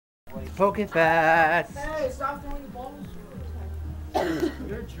to PokéFest. Hey, stop throwing the balls.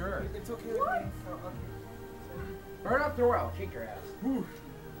 You're a jerk. It's okay. What? Burn up, throw out. Kick your ass. I will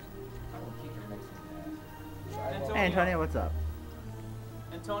kick your next ass. Hey, Antonio, what's up?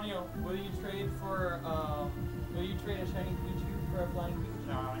 Antonio, will you trade for will you trade a shiny Pikachu for a flying Pikachu?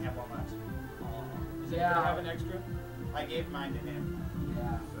 No, I only have one left. Does anybody have an extra? I gave mine to him.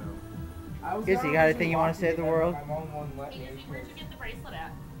 Yeah. Izzy, you got anything you want to say to the world? Hey, Izzy, where'd you get the bracelet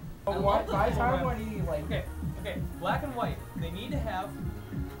at? By the time when he like Okay, black and white. They need to have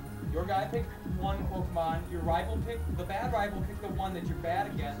your guy pick one Pokemon, your rival pick, the bad rival pick the one that you're bad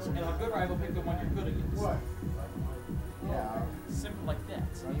against, and the good rival pick the one you're good against. What? Yeah. Simple like that.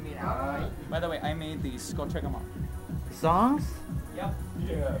 Oh, you mean outright? By the way, I made these. Go check them out. Songs? Yep.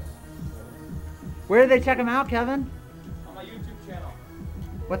 Yes. Where do they check them out, Kevin? On my YouTube channel.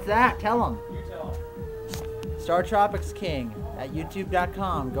 What's that? Tell them. You tell them. StarTropicsKing at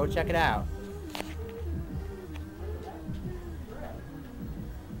youtube.com. Go check it out.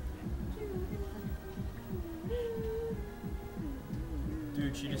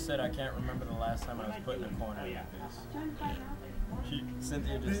 Dude, she just said I can't remember the last time I was put in a corner like this.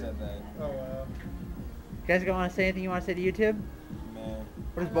 Cynthia just said that. Oh wow. You guys want to say anything you want to say to YouTube? Man.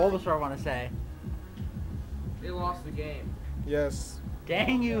 What does Bulbasaur want to say? They lost the game. Yes.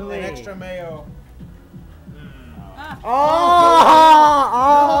 Dang you, Lee. An extra mayo. Oh!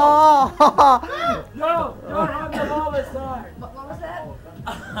 No! I'm the Bulbasaur! What was that?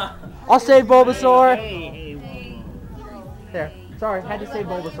 I'll save Bulbasaur. Hey. There. Sorry, had to save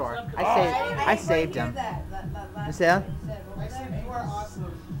Bulbasaur. I saved him. You see that? I said you are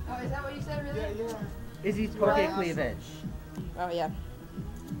awesome. Oh, is that what you said, really? Yeah. Izzy's Poke Cleavage. Oh, yeah.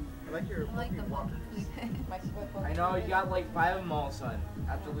 I like your I like the walk. I know you got like 5 of them all of a sudden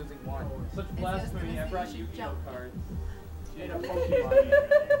after losing one. Such blasphemy, I brought Yu-Gi-Oh cards. I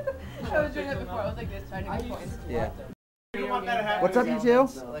was doing it before. I was like this, trying to get points. Yeah. You don't want that to happen. What's up, you two? I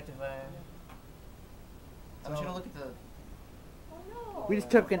want you to look at the. We just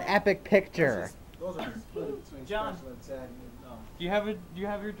took an epic picture. Those are split between John. special and sad. No. Do you have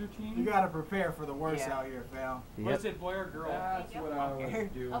your routine? You gotta prepare for the worst out here, fam. What is it, boy or girl? That's what I was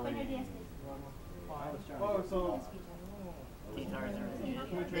doing. Open your DS. Oh, so. I'm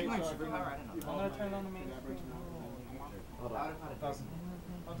gonna turn on the main screen.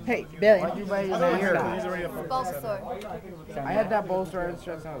 Hey, Billy. He's already a Bulbasaur. I had that Bulbasaur and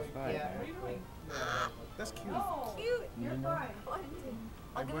stress out. That's cute. Cute. You're fine.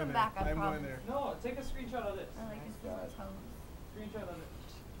 I'll give him back, I I'm promise. going there. No, take a screenshot of this. I like his little toes. Screenshot of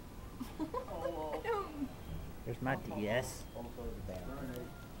it. There's my DS.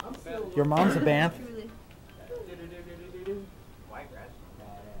 I'm still. Your mom's a Banff. Truly.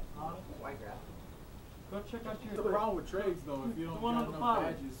 Go check out The problem with trades, though, if you don't The one got on the enough bottom.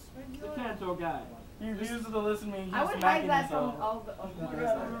 badges. The Kanto guy. He refuses to listen to me. He's I would hide that from all the I'm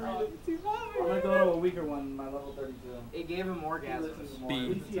gonna go to a weaker one, my level 32. It gave him orgasms.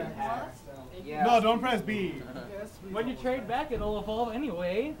 B. Yeah. No, don't press B. When you trade back, it'll evolve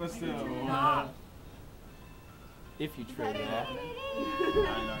anyway. But still. If you trade that.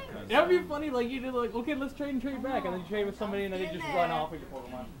 That would be funny, like you did, like, okay, let's trade back, and then you trade with somebody, and then they just run off with your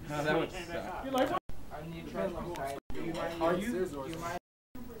Pokemon. No, that would suck. You're like, Are you?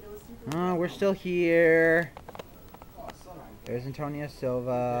 We're still here. There's Antonio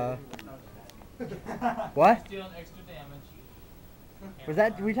Silva. What? dealing extra damage. Was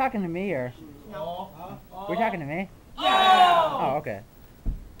that? Were you talking to me or? No. Were you talking to me? Yeah! Oh, okay.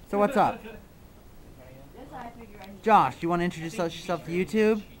 So what's up? Josh, you want to introduce yourself to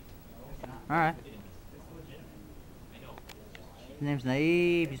YouTube? Alright. His name's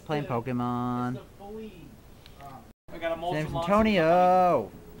Naive. He's playing Pokemon. His name's Antonio.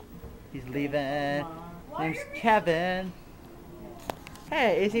 He's leaving. His name's Kevin.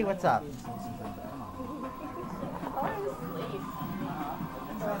 Hey, Izzy, what's up?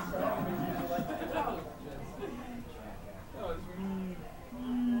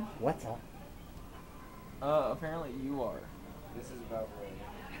 What's up? Apparently you are. This is about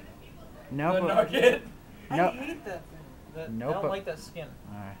No. The nugget. No. I hate that. Nope. I don't like that skin.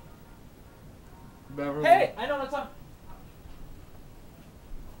 Alright. Hey, I know what's up.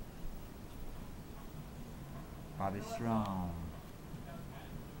 Bobby Strong.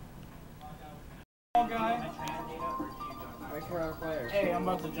 Wait for our players. Hey, I'm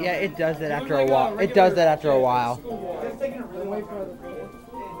about to jump. Yeah, it does that after a while. It does that after a while. Oh,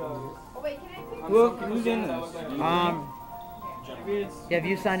 wait, can I pick Look, who's in this? Have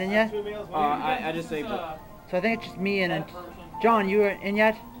you signed in yet? I just saved it. So I think it's just me and John. You are in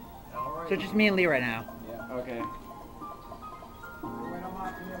yet? So it's just me and Lee right now. Yeah. Okay. Wait, I'm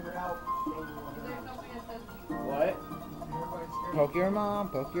not out. Poke your mom,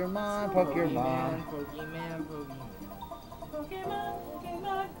 poke your mom, poke your mom.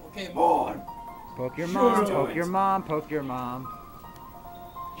 Okay, boy. Poke your mom, poke your mom, poke your mom.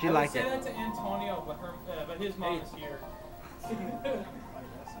 She liked it. I would say that to Antonio, but his mom is here.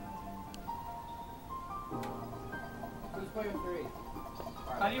 Who's playing with 3?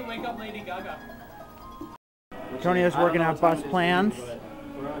 How do you wake up Lady Gaga? Antonio's working out bus plans.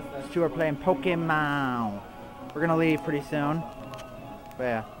 These two are playing Pokemon. We're gonna leave pretty soon. But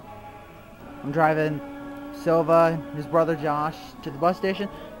yeah. I'm driving Silva, his brother Josh, to the bus station,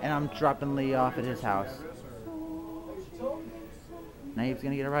 and I'm dropping Lee off at his house. Naeem's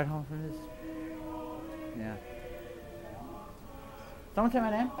gonna get a ride home for this. Yeah. Someone say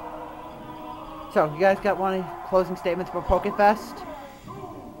my name? So, you guys got any closing statements about PokéFest?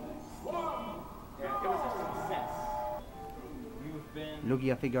 Yeah, it was a success. You've been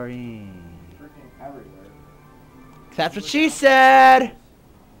Lugia figurine. Freaking everywhere. That's what she said! What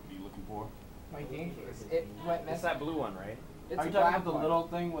are you looking for? My game case. It went It's messy. that blue one, right? It's Are you talking about the little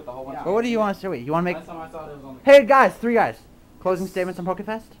thing with the whole bunch of... Well, what do you want to say? You want to make... Last time I saw it, it was on the... Hey guys, 3 guys. Closing statements on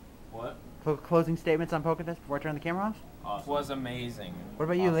PokéFest? What? Closing statements on PokéFest before I turn the camera off? It was amazing. What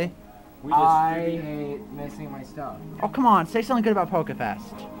about you, Lee? We I hate missing my stuff. Oh, come on. Say something good about PokéFest.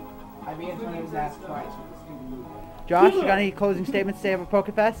 I mean, Antonio's asked twice. Josh, you got any closing statements to say about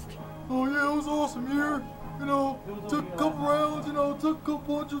PokéFest? Oh yeah, it was an awesome year. You know, took a couple rounds, you know, took a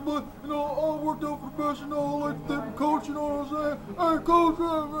couple punches, but, you know, all worked out for the best, you know, I like to thank my coach, you know what I'm saying? Hey, coach,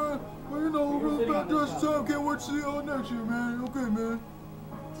 man, but, you know, really fantastic time, can't wait to see you next year, man. Okay, man.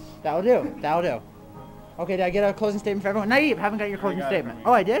 That'll do. That'll do. Okay, did I get a closing statement for everyone? Naeem, haven't got your closing statement.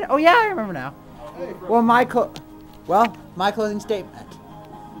 Oh, I did? Oh, yeah, I remember now. Well, my closing statement.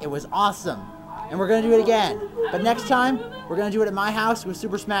 It was awesome. And we're going to do it again. But next time, we're going to do it at my house with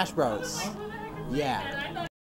Super Smash Bros. Yeah.